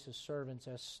place as servants,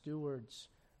 as stewards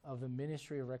of the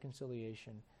ministry of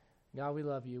reconciliation. God, we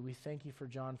love you. We thank you for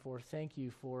John 4. Thank you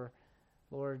for,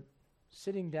 Lord,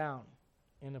 sitting down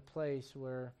in a place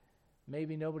where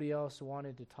maybe nobody else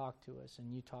wanted to talk to us,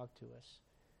 and you talked to us.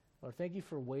 Lord, thank you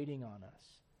for waiting on us.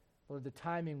 Lord, the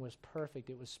timing was perfect.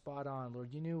 It was spot on.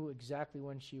 Lord, you knew exactly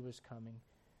when she was coming.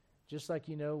 Just like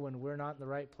you know when we're not in the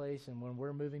right place and when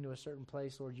we're moving to a certain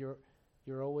place, Lord,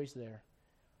 you're always there.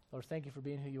 Lord, thank you for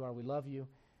being who you are. We love you.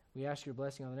 We ask your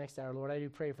blessing on the next hour. Lord, I do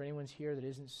pray for anyone's here that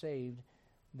isn't saved,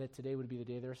 that today would be the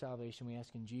day of their salvation. We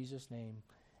ask in Jesus' name,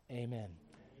 amen.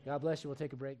 God bless you. We'll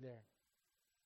take a break there.